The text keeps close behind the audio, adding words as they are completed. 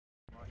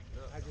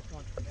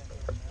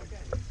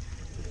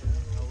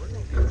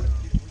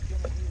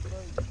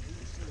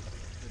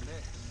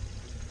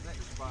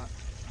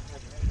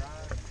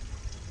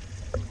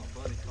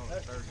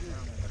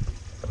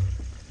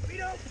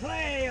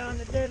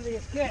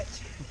deadliest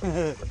catch.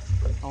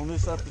 On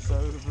this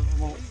episode of River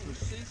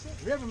Monsters.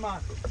 River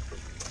Monsters.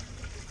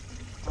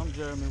 I'm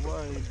Jeremy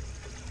Wade.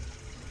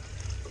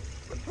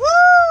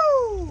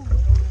 Woo!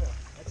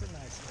 That's a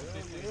nice one.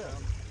 Yeah,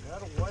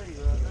 that'll weigh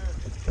right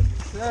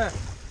there. Sir.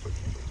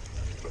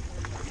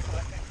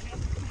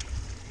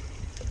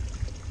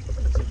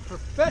 It's a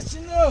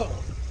professional.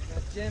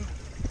 Got Jim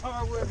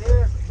Harwood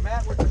here.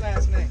 Matt, what's your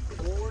last name?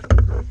 Ward.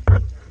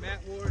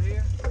 Matt Ward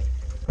here.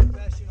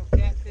 Professional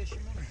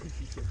catfisherman.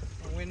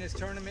 Gonna win this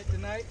tournament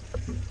tonight.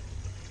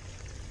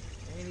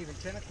 Ain't even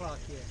 10 o'clock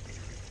yet.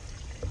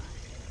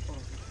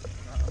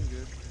 I'm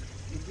good.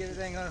 You can get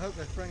everything unhooked.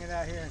 Let's bring it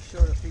out here and show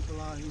the people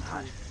on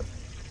YouTube.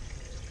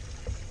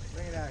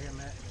 Bring it out here,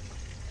 Matt.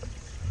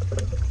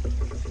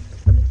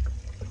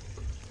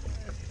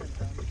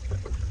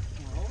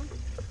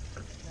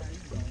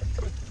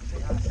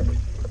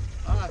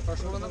 Alright,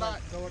 first one of the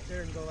night. Go up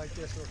there and go like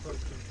this real close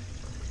to it.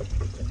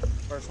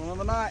 First one of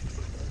the night.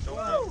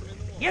 Woo!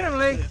 Get him,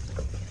 Lee!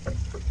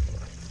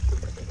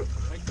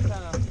 Take your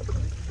time.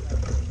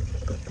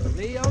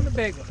 Lee on the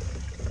big one.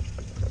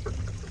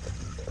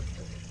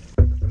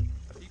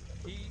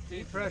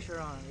 Keep pressure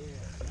on it.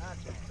 Yeah,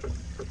 that's all.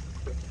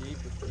 Keep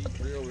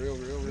real.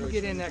 You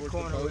get in that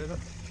corner with him.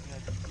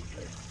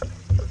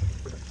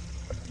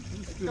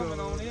 He's coming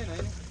on in, ain't he?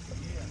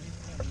 Yeah.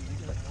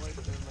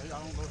 I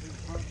don't know if he's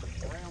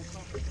around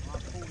something. I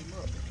pulled him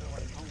up.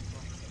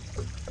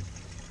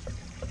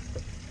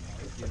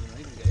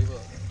 He gave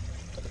up.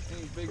 He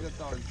ain't big as I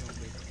thought he was going to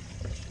be.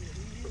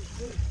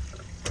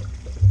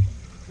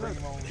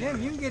 Jim,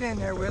 you can get in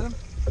there with him.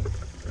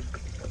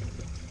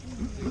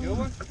 You good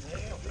one?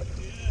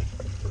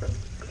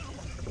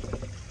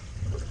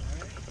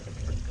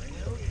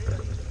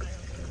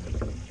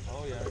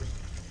 Oh yeah.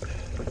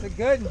 It's a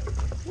good one.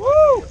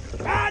 Woo!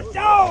 Hot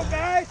dog,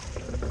 guys!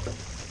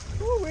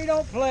 Woo, we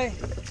don't play.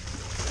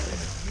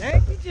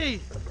 Thank you,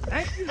 Jesus.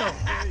 Thank you, Lord.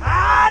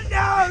 Hot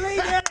dog, Lee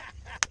did it!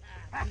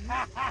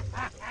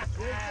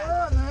 Good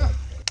job now.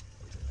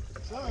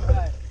 All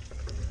right.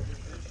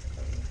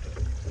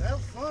 That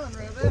was fun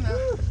right there now.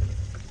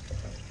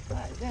 All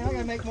right, damn, I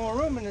gotta make more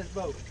room in this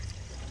boat.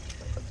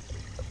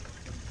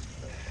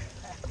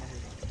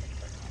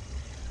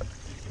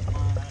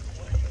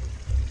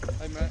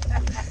 Hey Matt.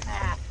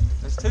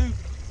 That's two.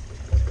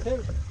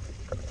 Two.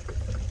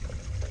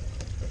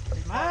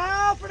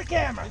 Smile for the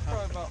camera. He's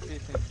probably about 15,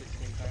 16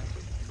 pounds.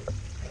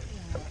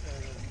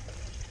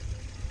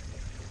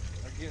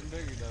 They're getting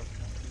bigger though.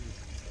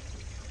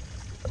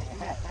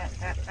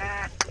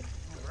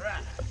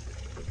 Alright.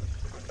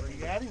 Well, you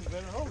got him, you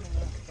better hold him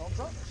now. Don't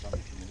drop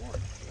something from the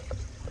water.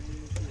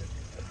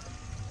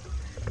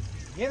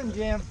 Get him,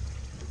 Jim.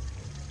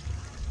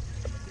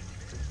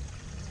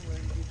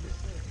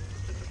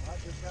 I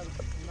just got to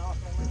knock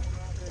on that one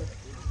right there.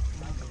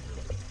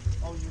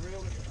 Oh, you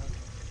reeled it?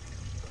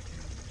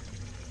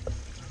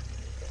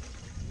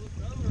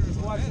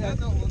 Watch that.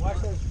 Watch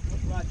those.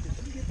 Watch this.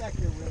 You get back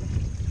there with him.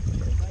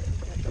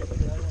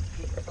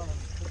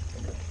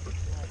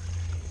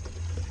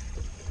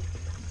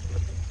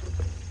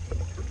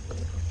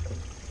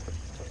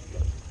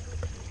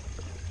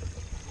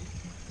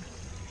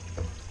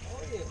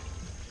 Oh yeah.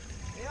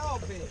 They all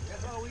big.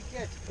 That's all we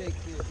catch, big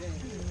fish,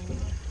 ain't it?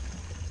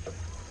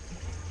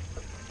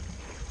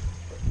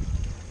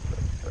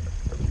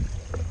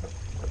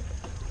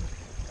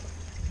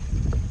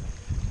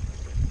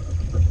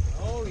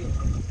 Oh yeah.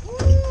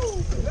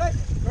 Woo!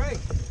 Goodness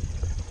gracious.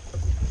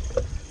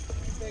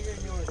 Bigger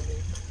than yours,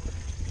 Steve.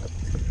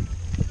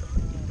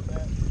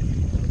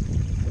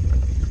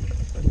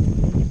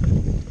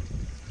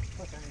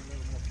 Plus I need a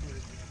little more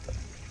fluid.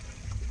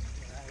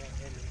 Yeah, I got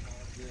head in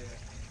more. Yeah.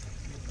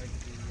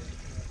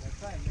 That's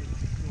right. Make it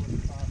short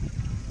and soft.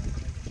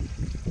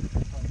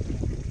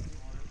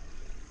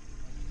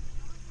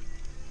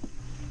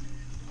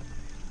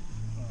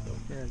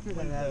 Yeah, get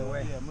that out of the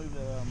way. Yeah, move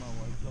that out of my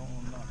way. Don't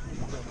want to knock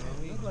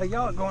it. Looks like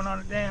y'all going on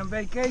a damn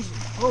vacation.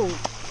 Oh,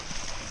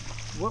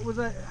 what was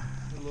that?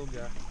 The little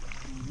guy.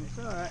 It's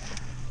all right.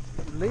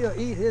 Lee'll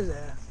eat his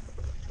ass.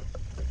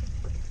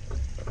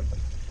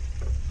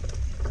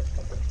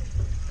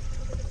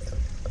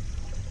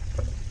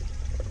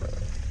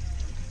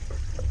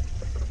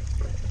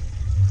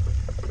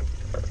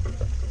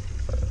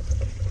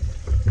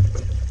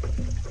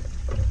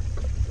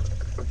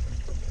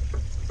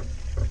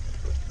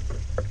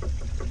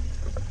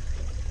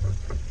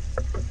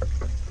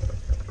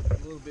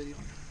 Bitty.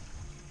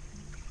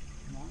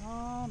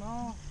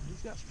 No,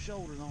 he's got some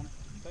shoulders on it.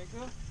 Think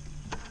so?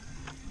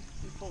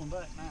 He's pulling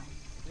back now.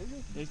 Is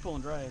he? He's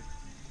pulling drag.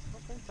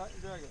 Okay, tighten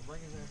the drag up.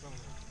 Bring his ass over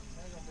there.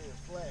 That's gonna be a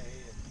flat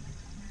head.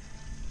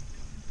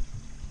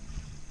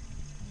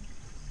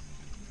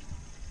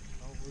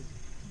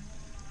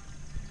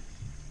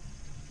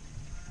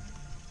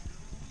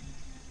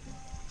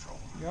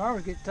 You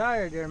always get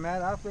tired there,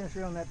 Matt. I'll finish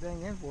reeling that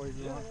thing in for you if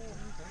you want.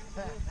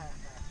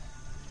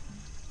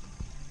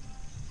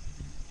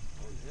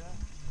 Oh yeah.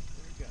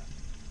 What you got?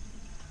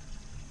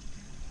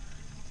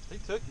 He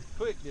took it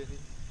quick, didn't he?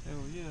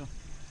 Hell yeah.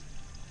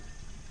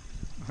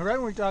 Right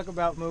when we talk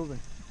about moving.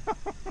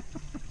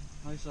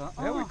 They said,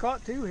 Yeah, we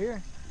caught 2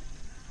 here.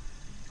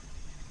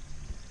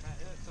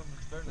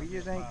 We We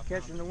just ain't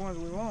catching the ones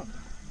we want.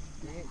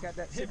 We ain't got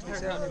that 60,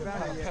 70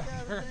 pounder yet.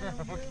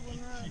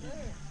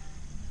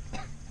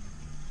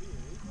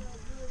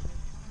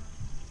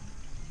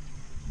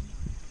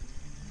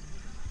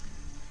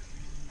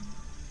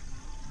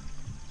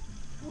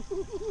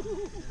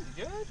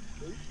 Good?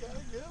 He's got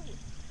a good one.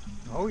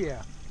 Oh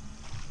yeah.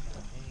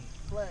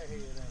 Flathead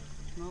ain't it?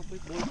 No,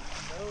 big boy. No,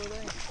 it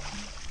ain't.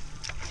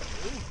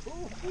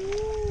 Ooh, ooh,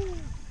 ooh.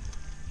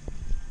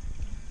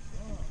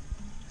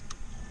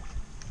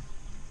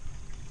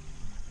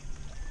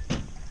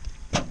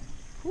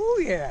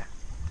 Ooh yeah.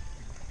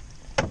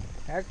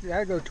 Actually,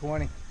 I'd go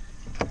 20.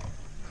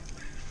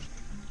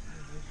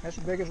 That's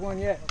the biggest one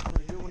yet.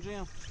 Pretty good one,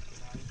 Jim.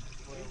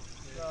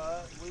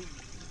 We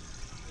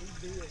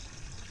did.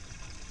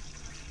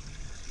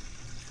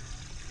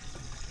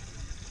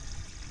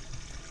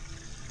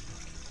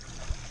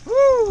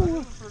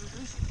 Woo! Pretty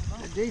decent.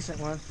 A decent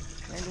one.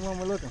 Ain't the one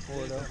we're looking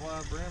for though.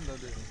 Wide brim though,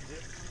 didn't it?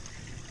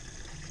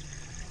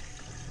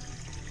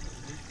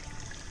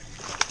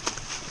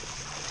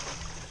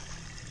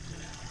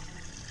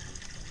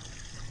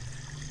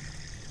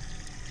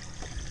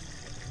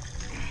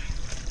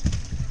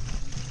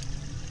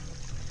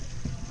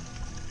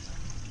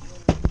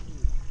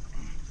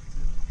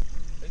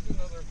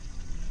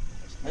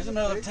 There's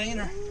another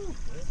teener.